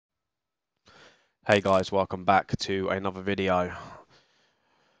Hey guys, welcome back to another video.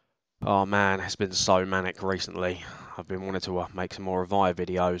 Oh man, it's been so manic recently. I've been wanting to make some more Avaya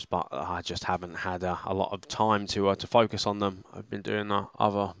videos, but I just haven't had a lot of time to focus on them. I've been doing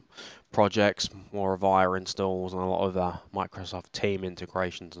other projects, more Avaya installs, and a lot of Microsoft Team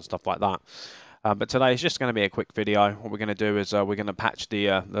integrations and stuff like that. But today is just going to be a quick video. What we're going to do is we're going to patch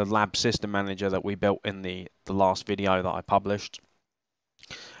the lab system manager that we built in the last video that I published.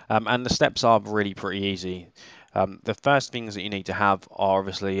 And the steps are really pretty easy. The first things that you need to have are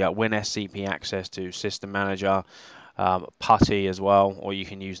obviously WinSCP access to System Manager, PuTTY as well, or you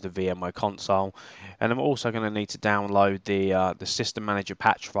can use the VMware console. And I'm also going to need to download the System Manager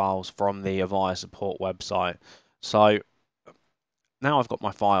patch files from the Avaya support website. So now I've got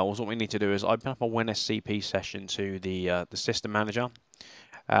my files. What we need to do is open up a WinSCP session to the System Manager,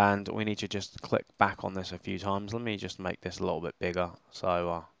 and we need to just click back on this a few times. Let me just make this a little bit bigger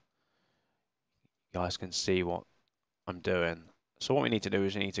so you guys can see what I'm doing. So what we need to do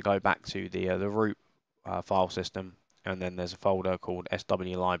is we need to go back to the root file system, and then there's a folder called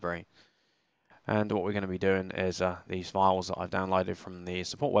SW library. And what we're going to be doing is these files that I've downloaded from the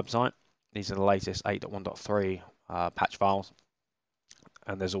support website. These are the latest 8.1.3 patch files,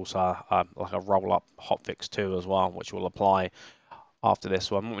 and there's also like a roll-up hotfix 2 as well, which will apply after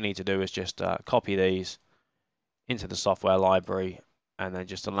this one. What we need to do is just copy these into the software library, and then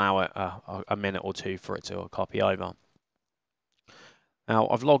just allow it a minute or two for it to copy over. Now,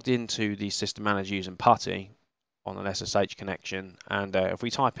 I've logged into the system manager using PuTTY on an SSH connection, and if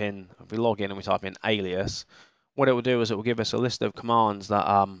we log in and we type in alias, what it will do is it will give us a list of commands that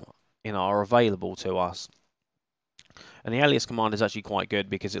are available to us. And the alias command is actually quite good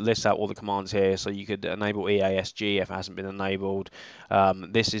because it lists out all the commands here. So you could enable EASG if it hasn't been enabled.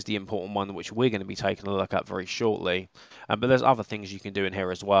 This is the important one which we're going to be taking a look at very shortly. But there's other things you can do in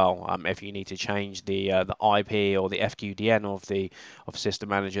here as well. If you need to change the IP or the FQDN of System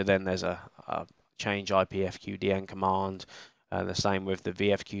Manager, then there's a change IP FQDN command. The same with the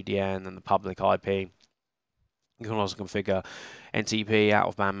VFQDN and the public IP. You can also configure NTP, out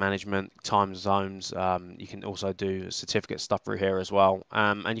of band management, time zones. You can also do certificate stuff through here as well.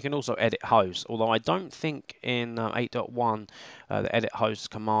 And you can also edit hosts, although I don't think in 8.1 the edit host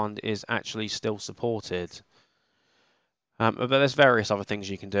command is actually still supported. But there's various other things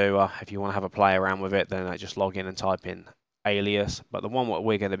you can do. If you want to have a play around with it, then just log in and type in alias. But the one what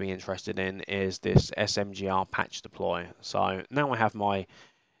we're going to be interested in is this SMGR patch deploy. So now I have my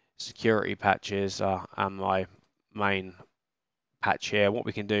security patches and my main patch here. What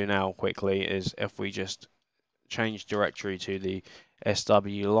we can do now quickly is if we just change directory to the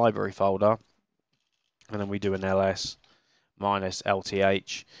SW library folder, and then we do an ls minus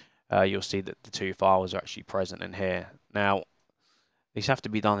lth, you'll see that the two files are actually present in here. Now, these have to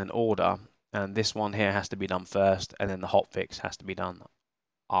be done in order, and this one here has to be done first, and then the hotfix has to be done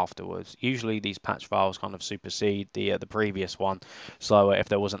afterwards. Usually these patch files kind of supersede the previous one. So if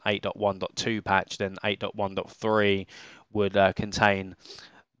there was an 8.1.2 patch, then 8.1.3 would contain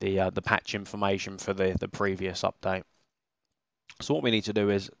the patch information for the previous update. So what we need to do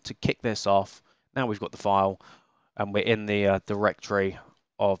is to kick this off. Now we've got the file and we're in the directory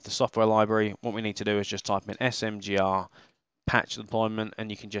of the software library. What we need to do is just type in smgr patch deployment,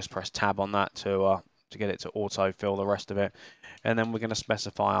 and you can just press tab on that to get it to auto-fill the rest of it. And then we're going to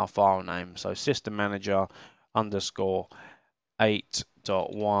specify our file name. So system manager underscore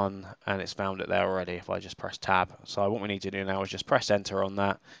 8.1, and it's found it there already if I just press tab. So what we need to do now is just press enter on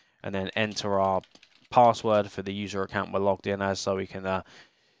that, and then enter our password for the user account we're logged in as, so we can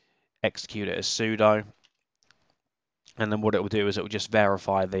execute it as sudo. And then what it will do is it will just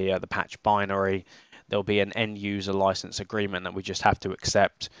verify the patch binary. There'll be an end user license agreement that we just have to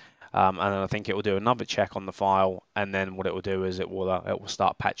accept. And then I think it will do another check on the file, and then what it will do is it will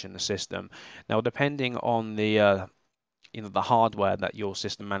start patching the system. Now, depending on the hardware that your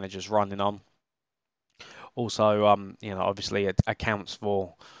system manager is running on, also obviously it accounts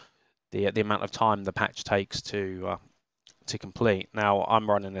for the amount of time the patch takes to complete. Now I'm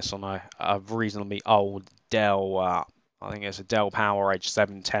running this on a reasonably old Dell. I think it's a Dell PowerEdge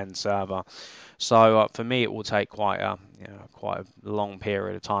 710 server. So for me, it will take quite a long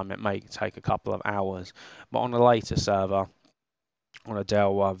period of time. It may take a couple of hours, but on a later server, on a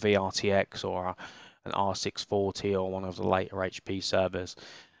Dell VRTX or an R640 or one of the later HP servers,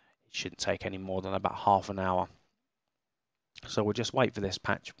 it shouldn't take any more than about half an hour. So we'll just wait for this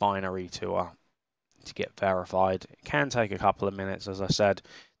patch binary to get verified. It can take a couple of minutes, as I said.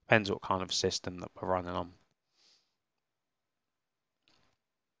 Depends what kind of system that we're running on.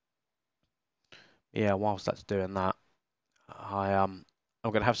 Yeah, whilst that's doing that, I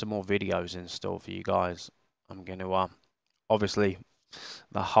I'm going to have some more videos in store for you guys. I'm going to obviously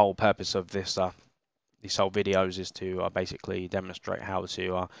the whole purpose of these whole videos is to basically demonstrate how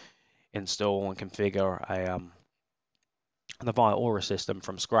to install and configure the Avaya Aura system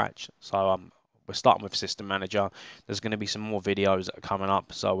from scratch. So we're starting with System Manager. There's going to be some more videos that are coming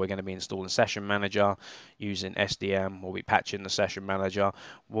up. So we're going to be installing Session Manager using SDM. We'll be patching the Session Manager.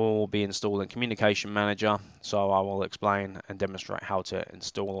 We'll be installing Communication Manager. So I will explain and demonstrate how to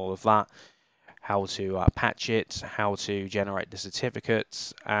install all of that, how to patch it, how to generate the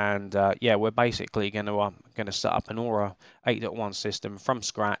certificates, and yeah, we're basically going to set up an Aura 8.1 system from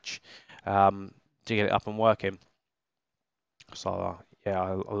scratch to get it up and working. So yeah,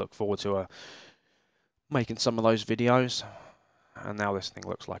 I look forward to making some of those videos. And now this thing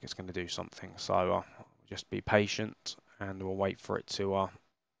looks like it's going to do something. So just be patient, and we'll wait for it to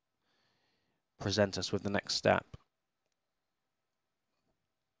present us with the next step.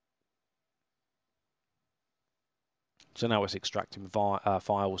 So now it's extracting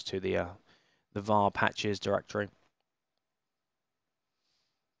files to the var patches directory.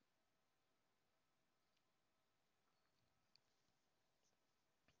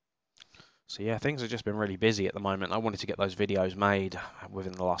 So yeah, things have just been really busy at the moment. I wanted to get those videos made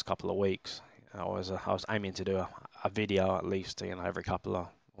within the last couple of weeks. I was aiming to do a video at least, every couple of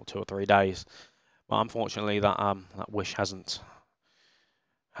or 2 or 3 days. But unfortunately, that wish hasn't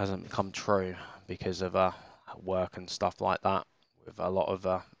come true because of work and stuff like that. With a lot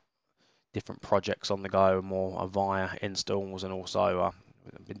of different projects on the go, more Avaya installs, and also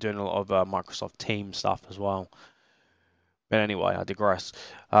I've been doing a lot of Microsoft Teams stuff as well. But anyway, I digress.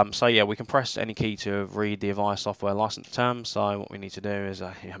 So yeah, we can press any key to read the Avaya software license terms. So what we need to do is,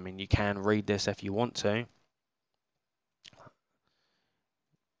 I mean, you can read this if you want to.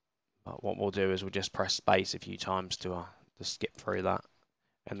 But what we'll do is we'll just press space a few times to skip through that.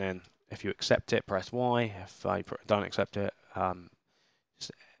 And then if you accept it, press Y. If you don't accept it,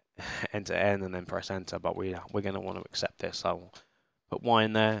 enter N and then press enter. But we're going to want to accept this. So we'll put Y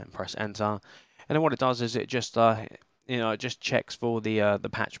in there and press enter. And then what it does is it just it just checks for the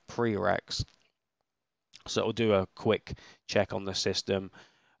patch prereqs. So it'll do a quick check on the system.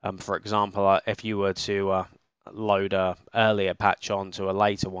 For example, if you were to load a earlier patch onto a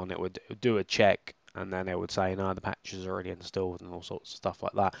later one, it would do a check, and then it would say, no, the patch is already installed, and all sorts of stuff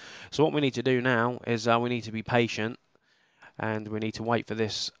like that. So what we need to do now is we need to be patient, and we need to wait for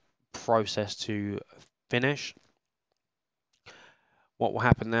this process to finish. What will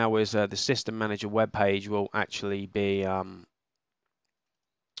happen now is the System Manager web page will actually be it'll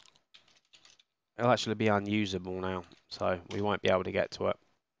actually be unusable now, so we won't be able to get to it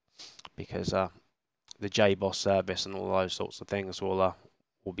because the JBoss service and all those sorts of things will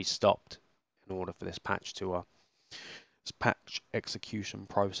be stopped in order for this patch execution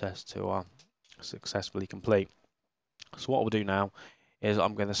process to successfully complete. So what we'll do now is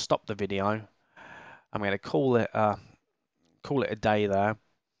I'm going to stop the video. I'm going to call it a day there.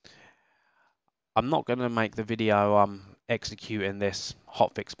 I'm not going to make the video executing this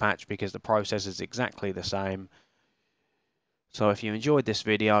hotfix patch because the process is exactly the same. So if you enjoyed this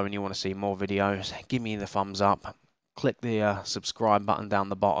video and you want to see more videos, give me the thumbs up, click the subscribe button down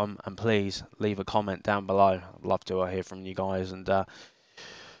the bottom, and please leave a comment down below. I'd love to hear from you guys, and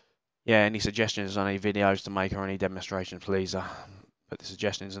yeah, any suggestions on any videos to make or any demonstrations, please put the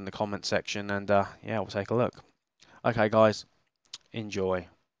suggestions in the comment section, and yeah, we'll take a look. Okay guys, enjoy.